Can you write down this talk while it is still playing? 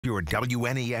Your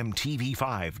WNEM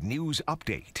TV5 News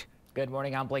Update. Good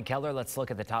morning, I'm Blake Keller. Let's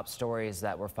look at the top stories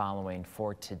that we're following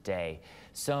for today.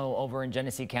 So over in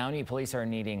Genesee County, police are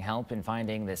needing help in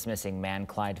finding this missing man,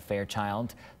 Clyde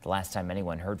Fairchild. The last time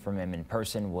anyone heard from him in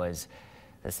person was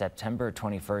the September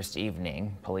 21st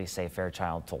evening. Police say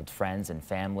Fairchild told friends and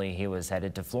family he was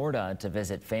headed to Florida to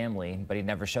visit family, but he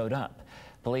never showed up.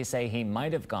 Police say he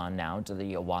might have gone now to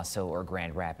the Owasso or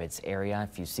Grand Rapids area.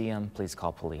 If you see him, please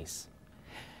call police.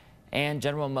 And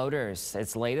General Motors,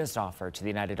 its latest offer to the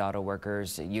United Auto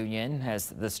Workers Union as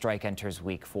the strike enters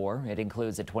week 4. It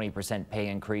includes a 20% pay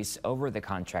increase over the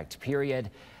contract period.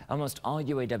 Almost all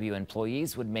UAW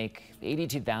employees would make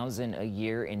 $82,000 a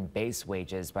year in base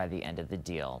wages by the end of the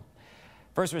deal.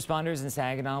 First responders in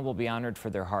Saginaw will be honored for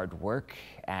their hard work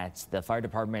at the fire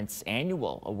department's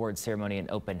annual award ceremony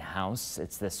and open house.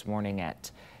 It's this morning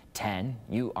at 10.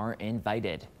 You are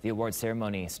invited. The award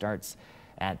ceremony starts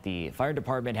at the fire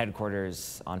department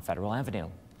headquarters on Federal Avenue.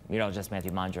 Meteorologist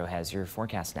Matthew Mondro has your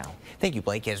forecast now. Thank you,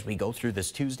 Blake. As we go through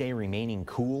this Tuesday, remaining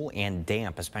cool and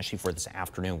damp, especially for this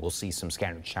afternoon. We'll see some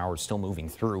scattered showers still moving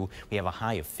through. We have a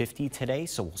high of 50 today,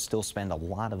 so we'll still spend a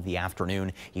lot of the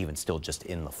afternoon, even still just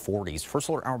in the 40s. First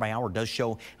alert hour by hour does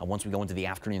show, once we go into the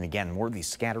afternoon again, more of these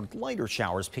scattered lighter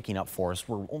showers picking up for us.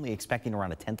 We're only expecting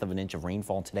around 1/10 of an inch of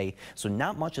rainfall today, so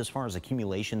not much as far as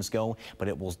accumulations go, but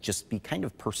it will just be kind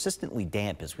of persistently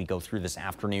damp as we go through this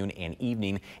afternoon and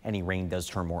evening. Any rain does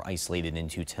turn more isolated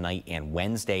into tonight and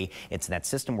Wednesday. It's that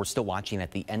system we're still watching at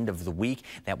the end of the week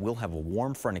that will have a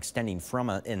warm front extending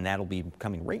from it, and that'll be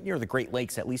coming right near the Great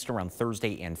Lakes at least around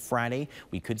Thursday and Friday.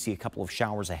 We could see a couple of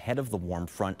showers ahead of the warm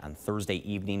front on Thursday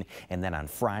evening and then on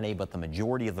Friday, but the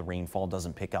majority of the rainfall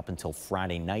doesn't pick up until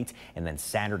Friday night and then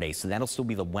Saturday. So that'll still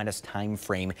be the wettest time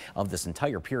frame of this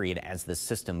entire period as this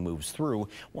system moves through.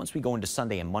 Once we go into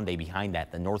Sunday and Monday behind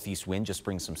that, the northeast wind just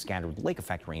brings some scattered lake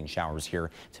effect rain showers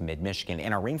here to mid-Michigan,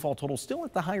 and our rainfall total still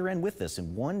at the higher end with this,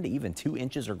 and 1 to even 2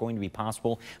 inches are going to be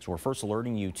possible. So we're first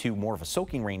alerting you to more of a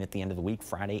soaking rain at the end of the week,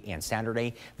 Friday and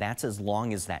Saturday. That's as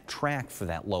long as that track for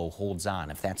that low holds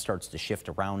on. If that starts to shift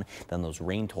around, then those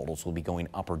rain totals will be going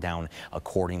up or down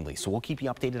accordingly. So we'll keep you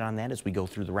updated on that as we go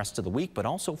through the rest of the week, but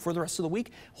also for the rest of the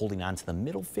week, holding on to the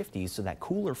middle 50s, so that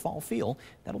cooler fall feel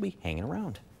that'll be hanging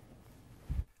around.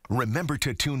 Remember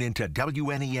to tune into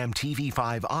WNEM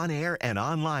TV5 on air and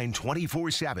online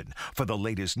 24/7 for the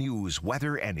latest news,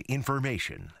 weather, and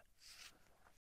information.